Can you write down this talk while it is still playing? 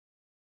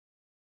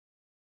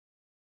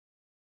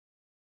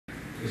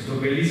questo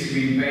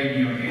bellissimo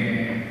impegno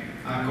che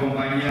ha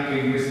accompagnato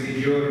in questi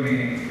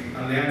giorni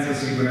Alleanza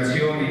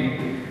Assicurazioni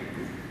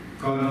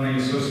con il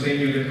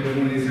sostegno del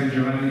Comune di San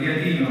Giovanni di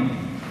Adino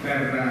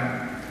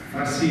per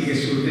far sì che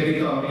sul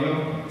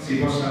territorio si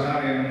possa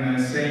dare un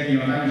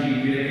segno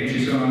tangibile che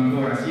ci sono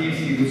ancora sia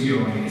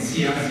istituzioni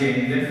sia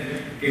aziende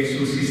che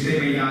sul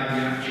sistema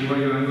Italia ci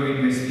vogliono ancora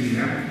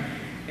investire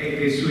e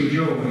che sui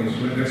giovani,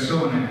 sulle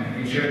persone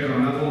che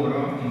cercano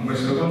lavoro in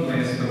questo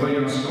contesto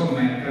vogliono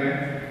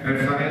scommettere per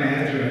far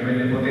emergere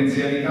quelle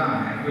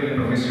potenzialità e quelle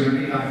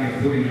professionalità che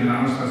pure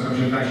nella nostra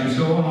società ci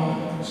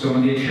sono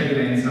di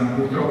eccellenza, ma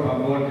purtroppo a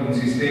volte un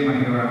sistema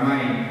che oramai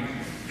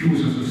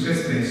chiuso su se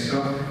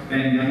stesso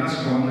tende a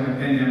nascondere,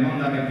 tende a non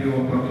dare più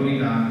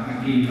opportunità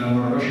a chi il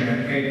lavoro lo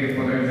cerca e che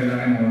potrebbe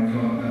dare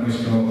molto da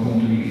questo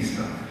punto di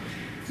vista.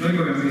 Noi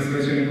come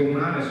amministrazione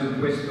comunale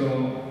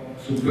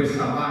su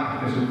questa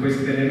parte, su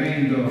questo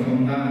elemento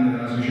fondante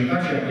della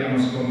società ci abbiamo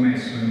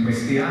scommesso in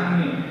questi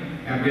anni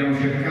e abbiamo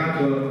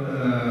cercato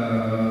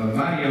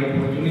varie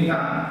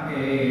opportunità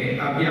e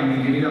abbiamo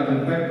individuato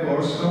un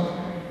percorso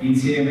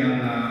insieme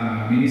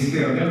al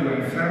Ministero del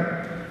Welfare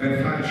per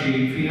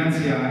farci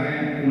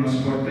finanziare uno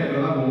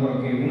sportello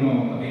lavoro che è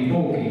uno dei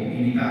pochi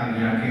in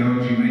Italia che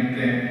oggi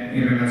mette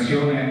in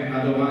relazione la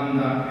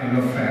domanda e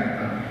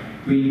l'offerta.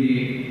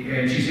 Quindi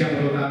ci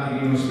siamo dotati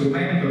di uno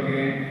strumento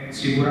che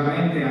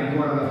sicuramente è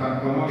ancora da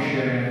far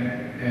conoscere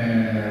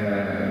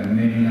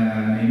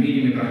nei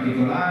minimi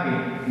particolari,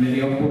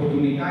 nelle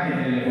opportunità e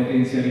nelle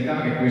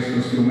potenzialità che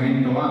questo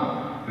strumento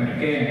ha,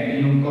 perché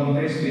in un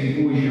contesto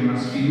in cui c'è una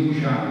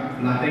sfiducia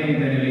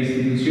latente nelle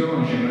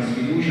istituzioni, c'è una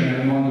sfiducia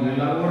nel mondo del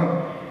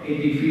lavoro, è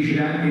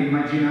difficile anche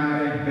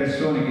immaginare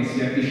persone che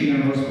si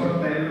avvicinano allo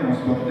sportello. Uno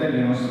sportello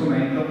è uno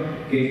strumento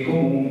che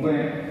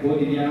comunque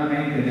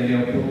quotidianamente delle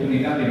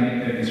opportunità le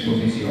mette a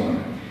disposizione.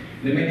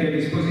 Le mette a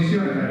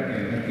disposizione perché?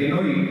 Perché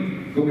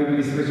noi come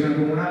amministrazione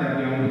comunale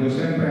abbiamo avuto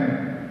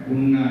sempre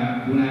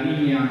una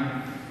linea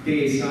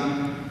tesa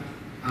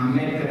a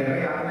mettere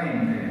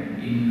realmente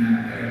in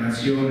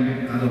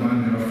relazione la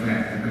domanda e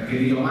l'offerta, perché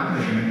di domanda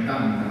ce n'è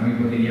tanta. Noi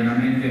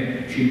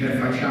quotidianamente ci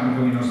interfacciamo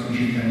con i nostri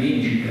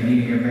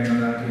cittadini che vengono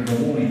da altri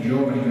comuni,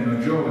 giovani, meno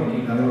giovani,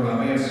 chi il lavoro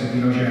l'ha perso,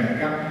 chi lo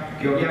cerca,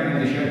 che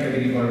ovviamente cerca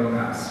di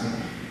ricollocarsi.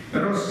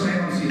 Però se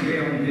non si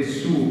crea un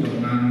tessuto,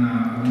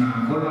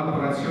 una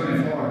collaborazione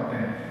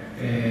forte,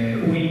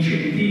 un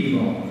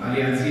incentivo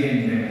alle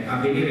aziende a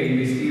venire a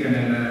investire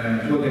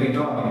nel tuo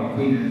territorio,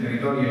 quindi nel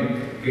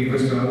territorio che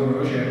questo lavoro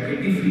lo cerca,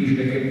 è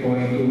difficile che poi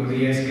tu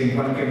riesca in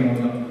qualche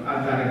modo a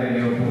dare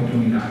delle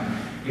opportunità.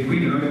 E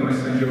quindi noi come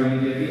San Giovanni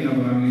di Adino,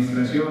 come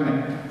amministrazione,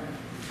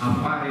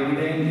 appare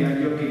evidente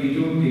agli occhi di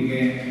tutti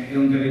che è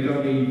un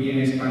territorio in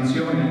piena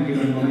espansione anche in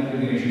un momento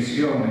di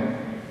recessione.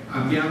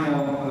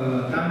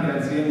 Abbiamo tante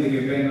aziende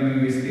che vengono a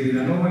investire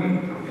da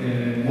noi,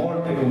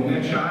 molte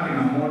commerciali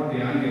ma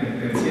molte anche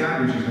del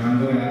terziario, ci sono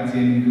ancora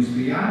aziende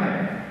industriali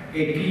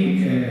e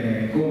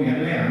chi come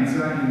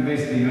Alleanza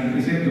investe in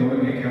altri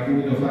settori e che ha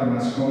voluto fare una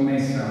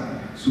scommessa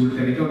sul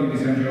territorio di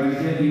San Giovanni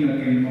di Adino e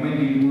che nel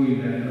momento in cui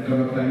il dottor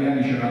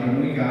Ottaviani ce l'ha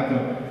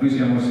comunicato noi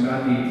siamo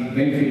stati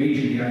ben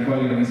felici di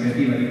raccogliere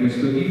un'iniziativa di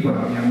questo tipo,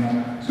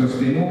 l'abbiamo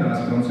sostenuta, la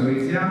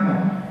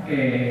sponsorizziamo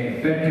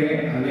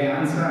perché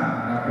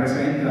Alleanza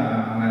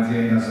rappresenta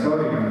un'azienda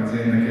storica,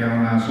 un'azienda che ha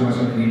una sua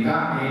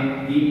solidità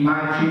e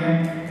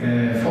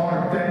immagine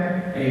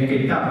forte e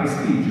che dà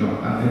prestigio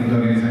al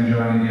territorio di San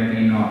Giovanni di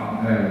Adino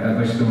da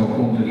questo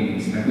punto di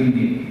vista.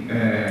 Quindi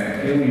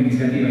è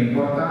un'iniziativa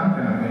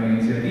importante, una bella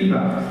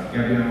iniziativa che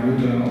abbiamo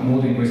avuto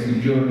modo in questi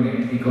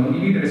giorni di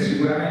condividere.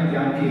 Sicuramente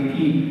anche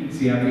chi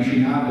si è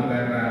avvicinato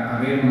per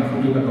avere una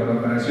futura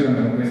collaborazione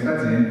con questa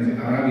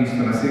azienda avrà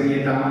visto la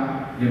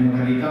serietà, le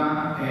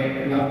modalità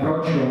e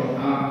l'approccio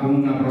a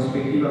una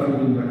prospettiva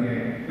futura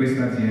che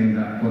questa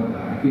azienda può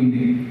dare.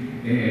 Quindi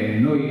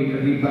noi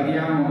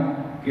ribadiamo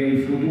che il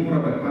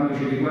futuro per quanto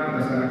ci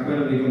riguarda sarà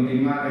quello di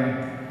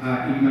continuare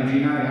a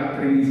immaginare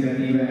altre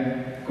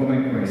iniziative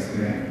come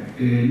queste.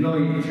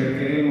 Noi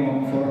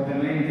cercheremo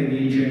fortemente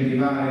di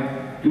incentivare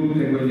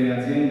tutte quelle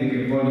aziende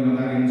che vogliono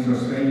dare un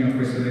sostegno a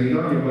questo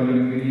territorio e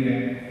vogliono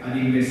venire ad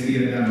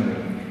investire da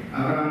noi.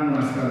 Avranno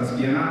una strada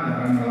spianata,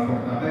 avranno la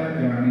porta aperta,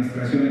 è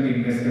un'amministrazione che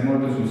investe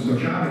molto sul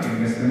sociale, che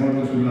investe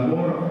molto sul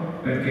lavoro,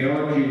 perché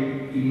oggi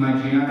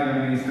immaginare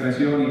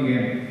amministrazioni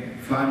che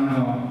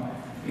fanno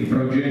i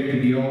progetti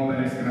di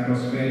opere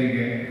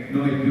stratosferiche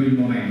non è più il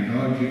momento.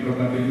 Oggi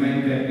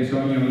probabilmente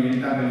bisogna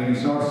orientare le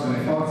risorse,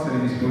 le forze,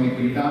 le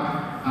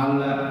disponibilità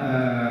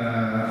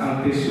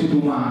al tessuto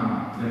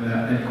umano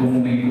del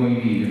comune in cui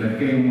vive,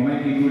 perché è un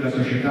momento in cui la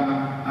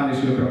società ha le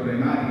sue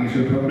problematiche, i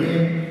suoi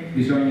problemi,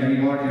 bisogna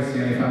rivolgersi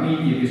alle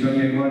famiglie,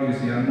 bisogna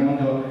rivolgersi al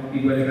mondo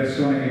di quelle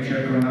persone che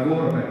cercano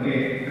lavoro,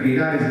 perché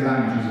ridare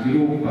slancio,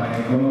 sviluppo,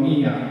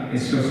 economia e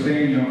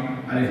sostegno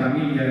alle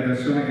famiglie, alle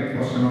persone che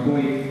possono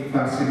poi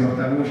farsi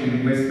portavoce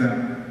di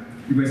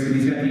queste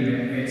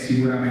iniziative è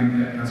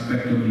sicuramente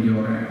l'aspetto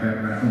migliore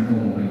per un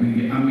comune.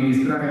 Quindi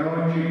amministrare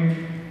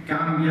oggi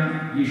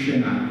cambia gli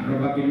scenari.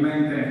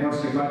 Probabilmente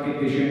forse qualche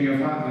decennio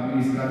fa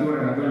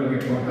l'amministratore era quello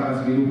che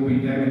portava sviluppo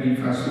in termini di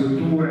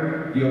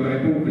infrastrutture, di opere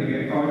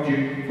pubbliche,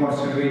 oggi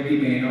forse lo è di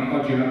meno,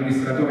 oggi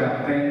l'amministratore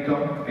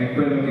attento è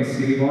quello che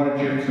si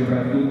rivolge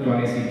soprattutto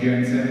alle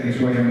esigenze dei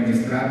suoi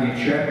amministrati e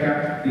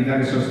cerca di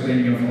dare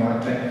sostegno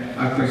forte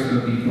a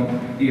questo tipo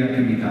di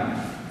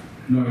attività.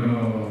 Noi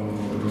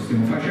lo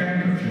stiamo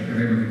facendo,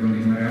 cercheremo di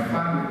continuare a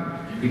farlo.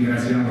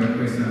 Ringraziamo per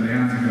questa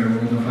alleanza che abbiamo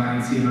voluto fare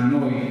insieme a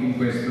noi in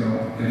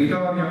questo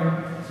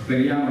territorio.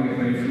 Speriamo che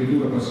per il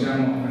futuro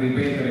possiamo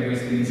ripetere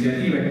queste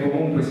iniziative e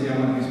comunque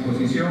siamo a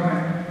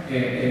disposizione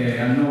e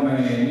a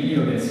nome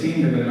mio, del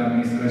sindaco e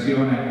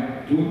dell'amministrazione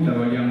tutta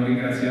vogliamo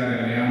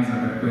ringraziare Alleanza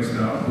per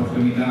questa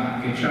opportunità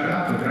che ci ha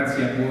dato.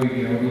 Grazie a voi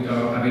che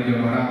avete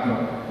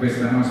onorato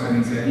questa nostra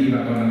iniziativa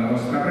con la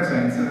vostra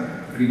presenza.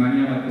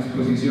 Rimaniamo a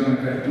disposizione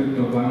per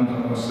tutto quanto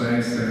possa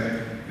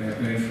essere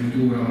per il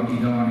futuro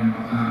idoneo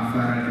a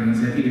fare altre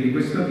iniziative di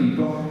questo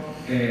tipo.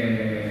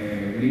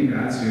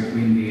 Ringrazio e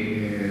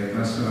quindi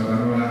passo la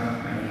parola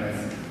al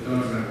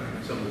dottor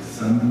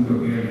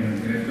Sambuco, che è il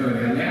direttore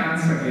di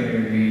Alleanza,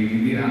 che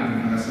vi dirà,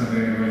 vi farà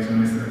sapere quali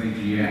sono le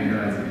strategie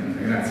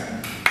dell'azienda. Grazie.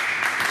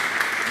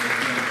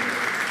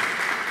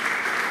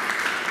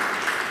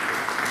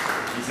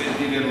 Mi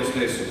sentite lo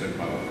stesso per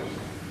parole.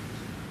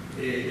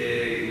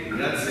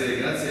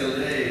 Grazie a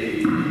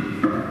lei,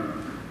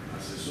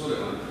 assessore,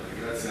 ma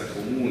grazie al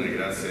comune,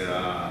 grazie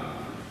a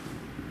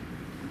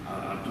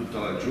tutta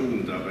la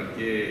giunta,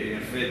 perché in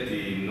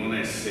effetti non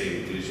è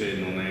semplice,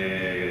 non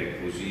è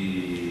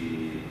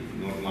così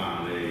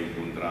normale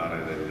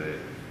incontrare delle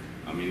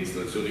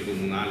amministrazioni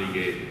comunali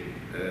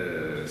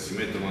che si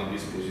mettono a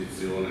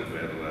disposizione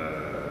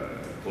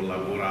per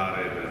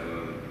collaborare,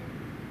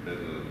 per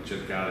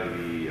cercare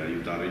di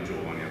aiutare i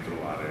giovani a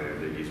trovare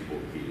degli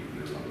sbocchi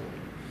nel lavoro.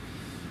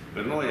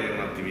 Per noi è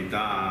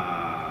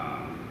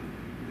un'attività,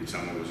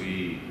 diciamo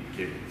così,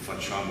 che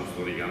facciamo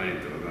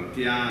storicamente da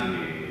tanti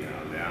anni.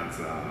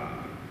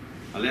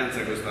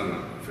 Alleanza quest'anno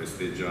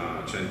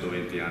festeggia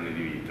 120 anni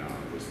di vita,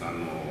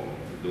 quest'anno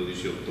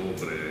 12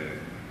 ottobre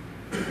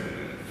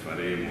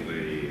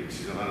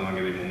ci saranno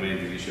anche dei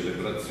momenti di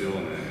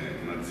celebrazione.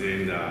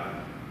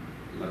 Un'azienda,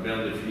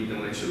 l'abbiamo definita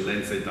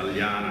un'eccellenza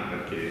italiana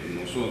perché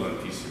non sono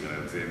tantissime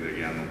le aziende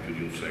che hanno più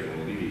di un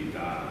secolo di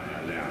vita e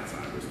Alleanza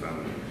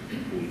quest'anno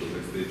appunto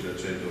festeggia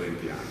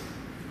 120 anni.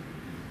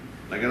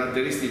 La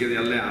caratteristica di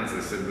Alleanza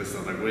è sempre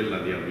stata quella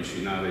di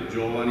avvicinare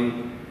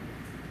giovani,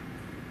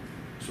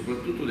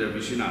 soprattutto di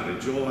avvicinare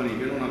giovani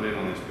che non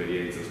avevano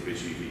esperienza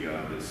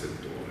specifica del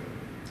settore.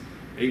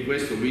 E in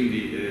questo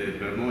quindi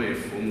per noi è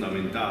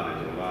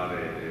fondamentale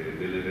trovare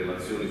delle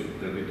relazioni sul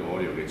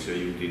territorio che ci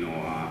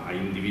aiutino a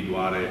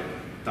individuare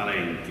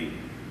talenti,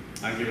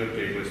 anche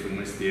perché questo è un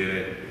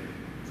mestiere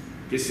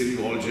che si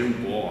rivolge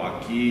un po' a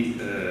chi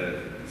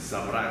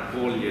saprà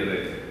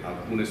cogliere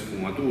alcune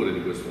sfumature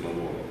di questo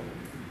lavoro.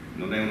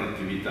 Non è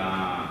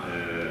un'attività,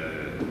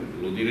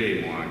 lo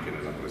diremo anche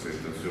nella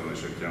presentazione,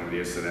 cerchiamo di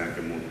essere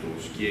anche molto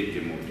schietti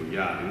e molto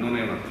chiari, non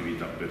è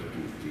un'attività per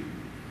tutti,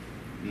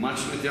 ma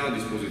ci mettiamo a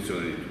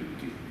disposizione di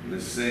tutti, nel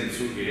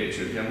senso che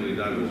cerchiamo di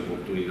dare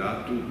l'opportunità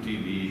a tutti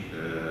di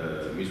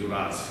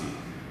misurarsi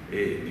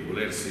e di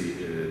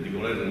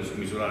voler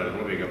misurare le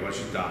proprie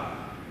capacità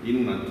in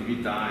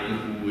un'attività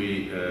in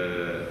cui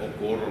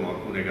occorrono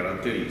alcune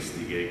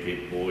caratteristiche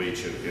che poi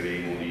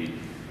cercheremo di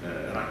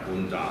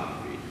raccontarvi.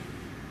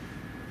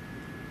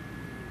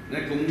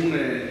 Nel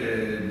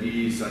comune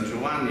di San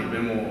Giovanni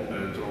abbiamo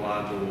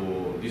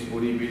trovato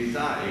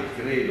disponibilità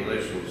e credo,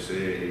 adesso se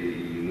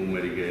i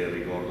numeri che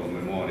ricordo a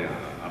memoria,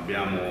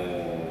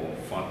 abbiamo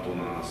fatto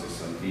una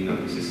sessantina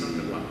di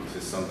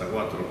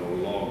 64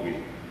 colloqui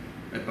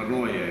e per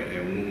noi è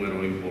un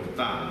numero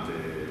importante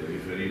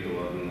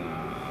riferito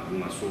ad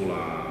una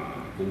sola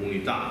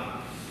comunità.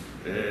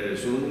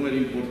 Sono numeri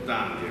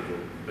importanti, ecco,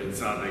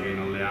 pensate che in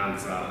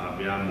Alleanza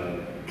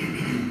abbiamo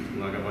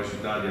una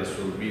capacità di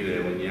assorbire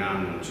ogni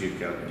anno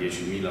circa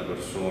 10.000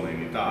 persone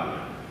in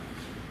Italia.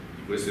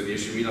 Di queste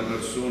 10.000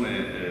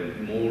 persone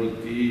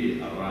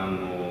molti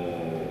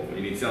avranno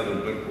iniziato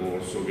un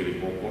percorso che li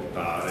può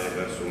portare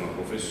verso una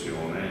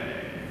professione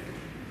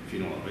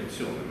fino alla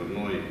pensione. Per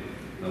noi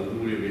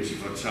l'augurio che ci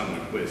facciamo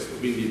è questo,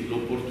 quindi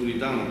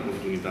l'opportunità è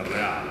un'opportunità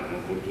reale,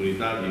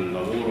 un'opportunità di un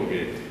lavoro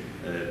che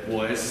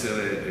può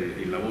essere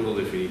il lavoro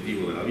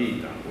definitivo della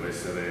vita, può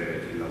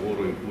essere il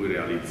lavoro in cui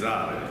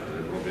realizzare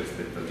le proprie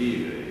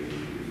aspettative,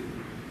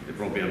 le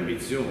proprie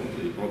ambizioni,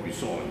 i propri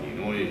sogni.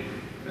 Noi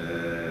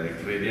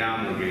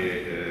crediamo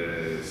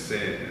che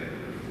se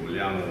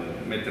vogliamo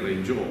mettere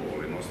in gioco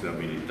le nostre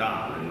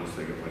abilità, le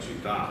nostre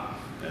capacità,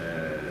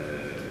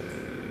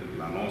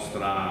 la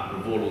nostra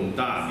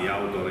volontà di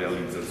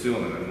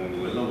autorealizzazione nel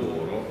mondo del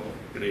lavoro,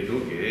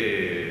 credo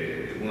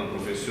che una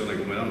professione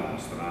come la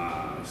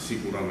nostra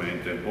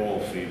sicuramente può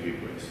offrirvi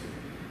questo.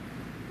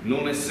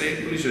 Non è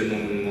semplice,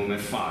 non è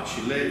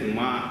facile,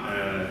 ma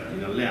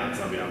in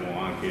Alleanza abbiamo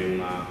anche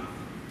una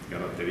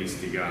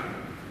caratteristica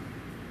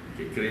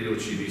che credo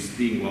ci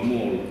distingua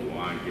molto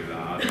anche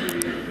da altri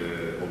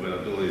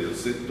operatori del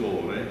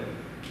settore,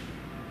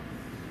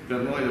 per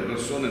noi le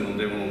persone non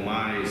devono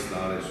mai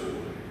stare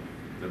sole,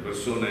 le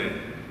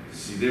persone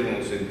si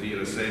devono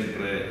sentire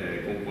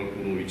sempre con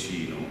qualcuno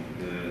vicino,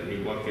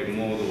 in qualche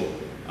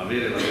modo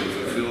avere la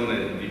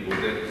sensazione di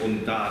poter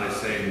contare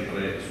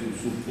sempre sul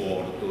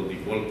supporto di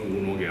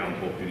qualcuno che ha un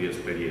po' più di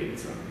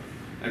esperienza.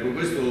 Ecco,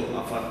 questo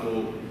ha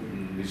fatto,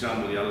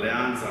 diciamo, di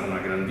Alleanza una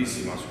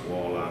grandissima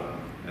scuola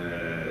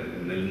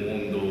nel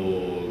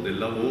mondo del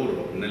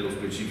lavoro, nello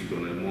specifico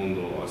nel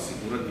mondo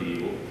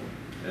assicurativo,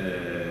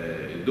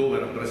 dove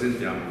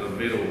rappresentiamo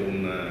davvero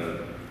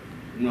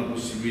una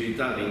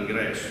possibilità di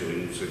ingresso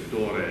in un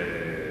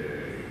settore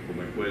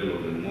come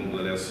quello del mondo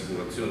delle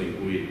assicurazioni, in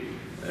cui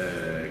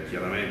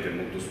chiaramente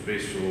molto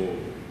spesso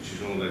ci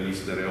sono degli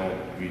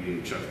stereotipi di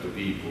un certo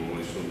tipo,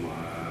 insomma,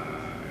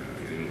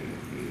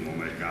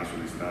 non è il caso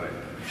di stare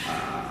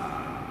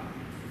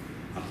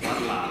a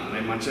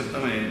parlarne, ma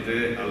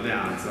certamente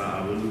Alleanza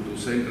ha voluto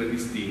sempre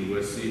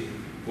distinguersi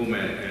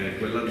come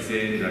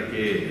quell'azienda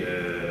che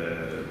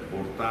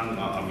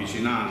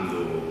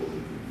avvicinando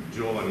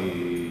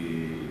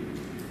giovani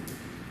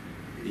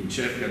in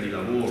cerca di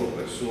lavoro,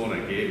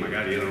 persone che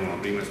magari erano la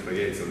prima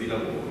esperienza di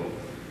lavoro,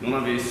 non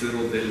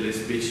avessero delle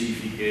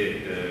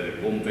specifiche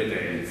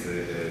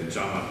competenze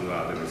già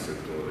maturate nel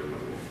settore del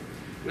lavoro.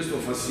 Questo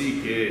fa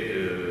sì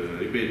che,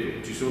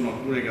 ripeto, ci sono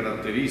alcune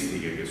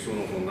caratteristiche che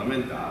sono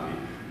fondamentali,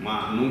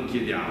 ma non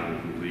chiediamo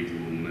un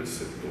curriculum nel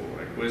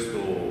settore.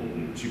 Questo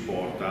ci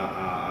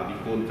porta ad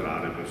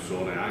incontrare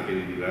persone anche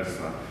di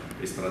diversa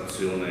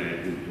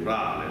estrazione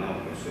culturale,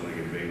 no? Persone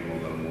che vengono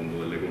dal mondo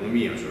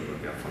dell'economia, cioè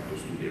perché ha fatto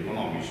studi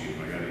economici,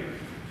 magari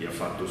chi ha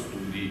fatto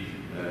studi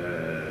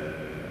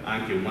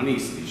anche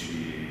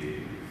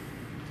umanistici.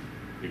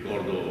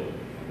 Ricordo,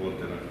 a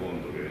volte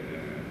racconto che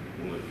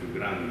uno dei più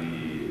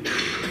grandi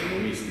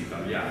economisti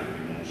italiani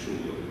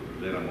riconosciuto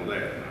dell'era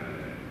moderna,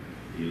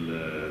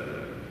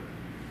 il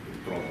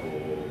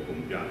purtroppo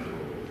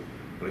compianto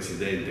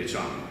presidente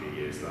Ciampi,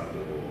 che è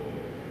stato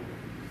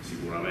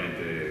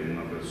sicuramente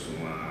una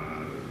persona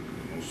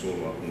non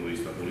solo dal punto di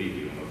vista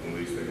politico, ma dal punto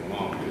di vista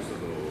economico, è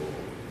stato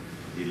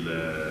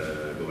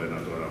il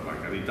governatore della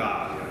Banca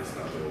d'Italia, è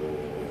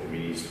stato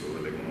ministro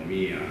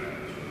dell'economia,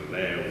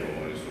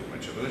 l'euro, insomma,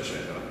 eccetera,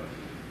 eccetera.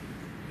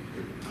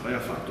 Aveva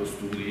fatto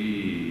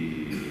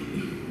studi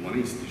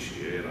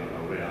umanistici, era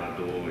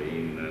laureato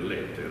in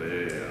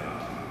lettere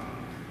a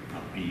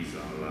Pisa,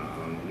 alla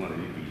normale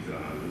di Pisa,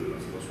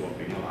 la sua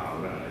prima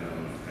laurea.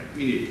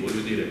 Quindi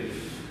voglio dire,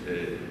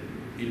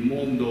 il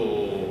mondo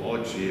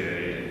oggi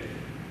è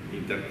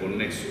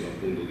interconnesso dal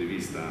punto di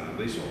vista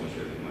dei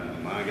social,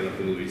 ma anche dal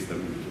punto di vista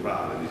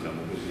culturale,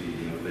 diciamo così.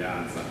 In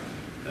Alleanza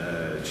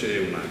c'è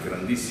una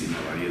grandissima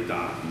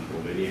varietà di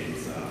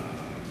provenienza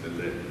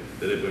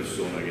delle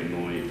persone che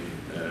noi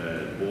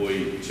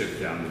poi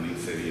cerchiamo di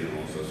inserire nella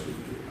nostra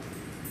struttura.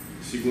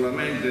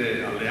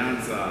 Sicuramente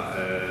Alleanza,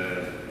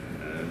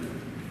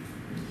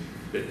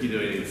 per chi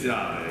deve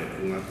iniziare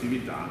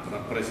un'attività,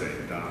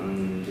 rappresenta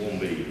un buon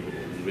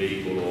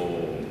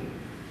veicolo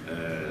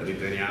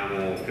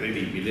riteniamo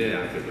credibile,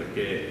 anche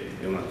perché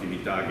è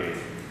un'attività che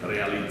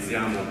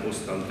realizziamo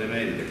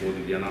costantemente,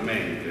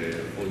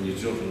 quotidianamente, ogni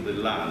giorno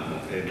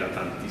dell'anno e da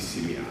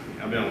tantissimi anni.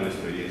 Abbiamo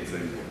un'esperienza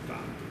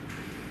importante.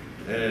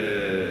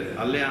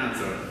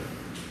 Alleanza,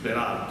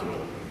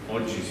 peraltro,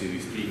 oggi si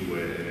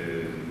distingue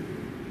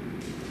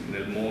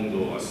nel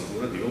mondo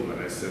assicurativo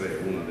per essere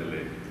una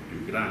delle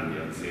più grandi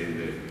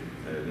aziende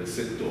del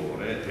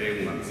settore,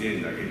 è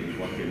un'azienda che in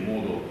qualche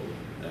modo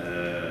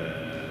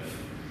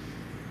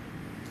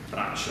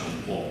traccia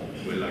un po'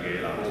 quella che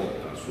è la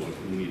rotta su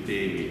alcuni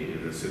temi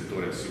del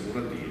settore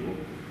assicurativo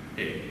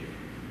e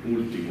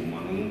ultimo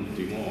ma non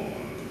ultimo,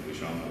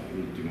 diciamo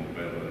ultimo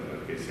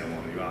perché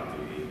siamo arrivati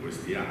in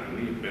questi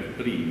anni per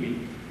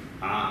primi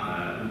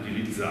a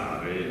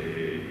utilizzare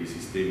i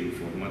sistemi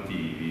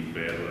informativi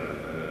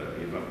per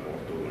il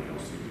rapporto con i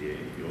nostri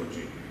clienti.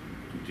 Oggi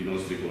tutti i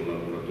nostri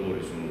collaboratori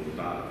sono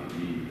dotati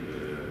di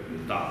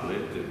un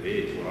tablet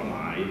e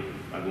oramai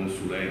la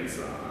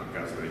consulenza a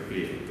casa del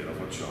cliente la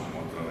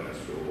facciamo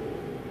attraverso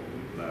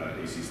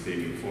i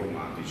sistemi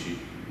informatici,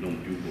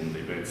 non più con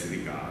dei pezzi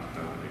di carta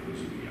e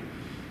così via.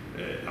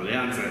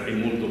 Alleanza è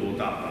molto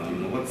votata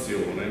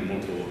all'innovazione,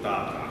 molto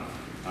votata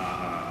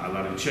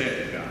alla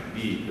ricerca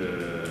di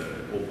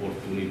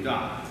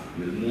opportunità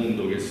nel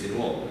mondo che si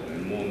evolve,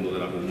 nel mondo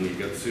della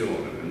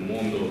comunicazione, nel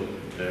mondo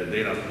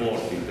dei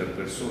rapporti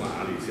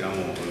interpersonali.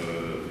 Siamo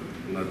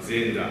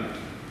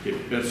un'azienda che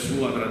per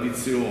sua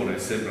tradizione è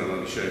sempre alla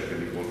ricerca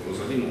di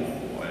qualcosa di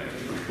nuovo e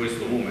in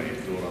questo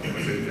momento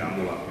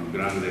rappresentiamo la più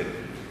grande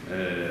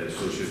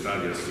società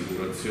di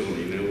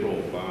assicurazioni in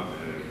Europa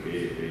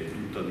che è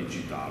tutta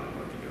digitale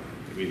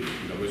praticamente. Quindi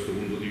da questo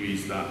punto di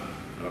vista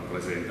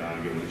rappresenta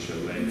anche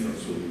un'eccellenza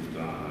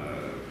assoluta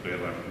per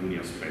alcuni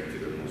aspetti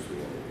del nostro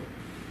lavoro.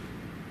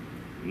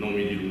 Non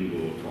mi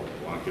dilungo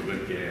troppo, anche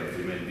perché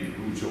altrimenti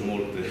brucio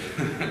molte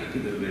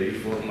delle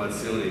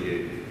informazioni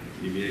che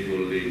i miei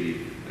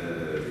colleghi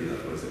vi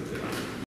rappresenteranno.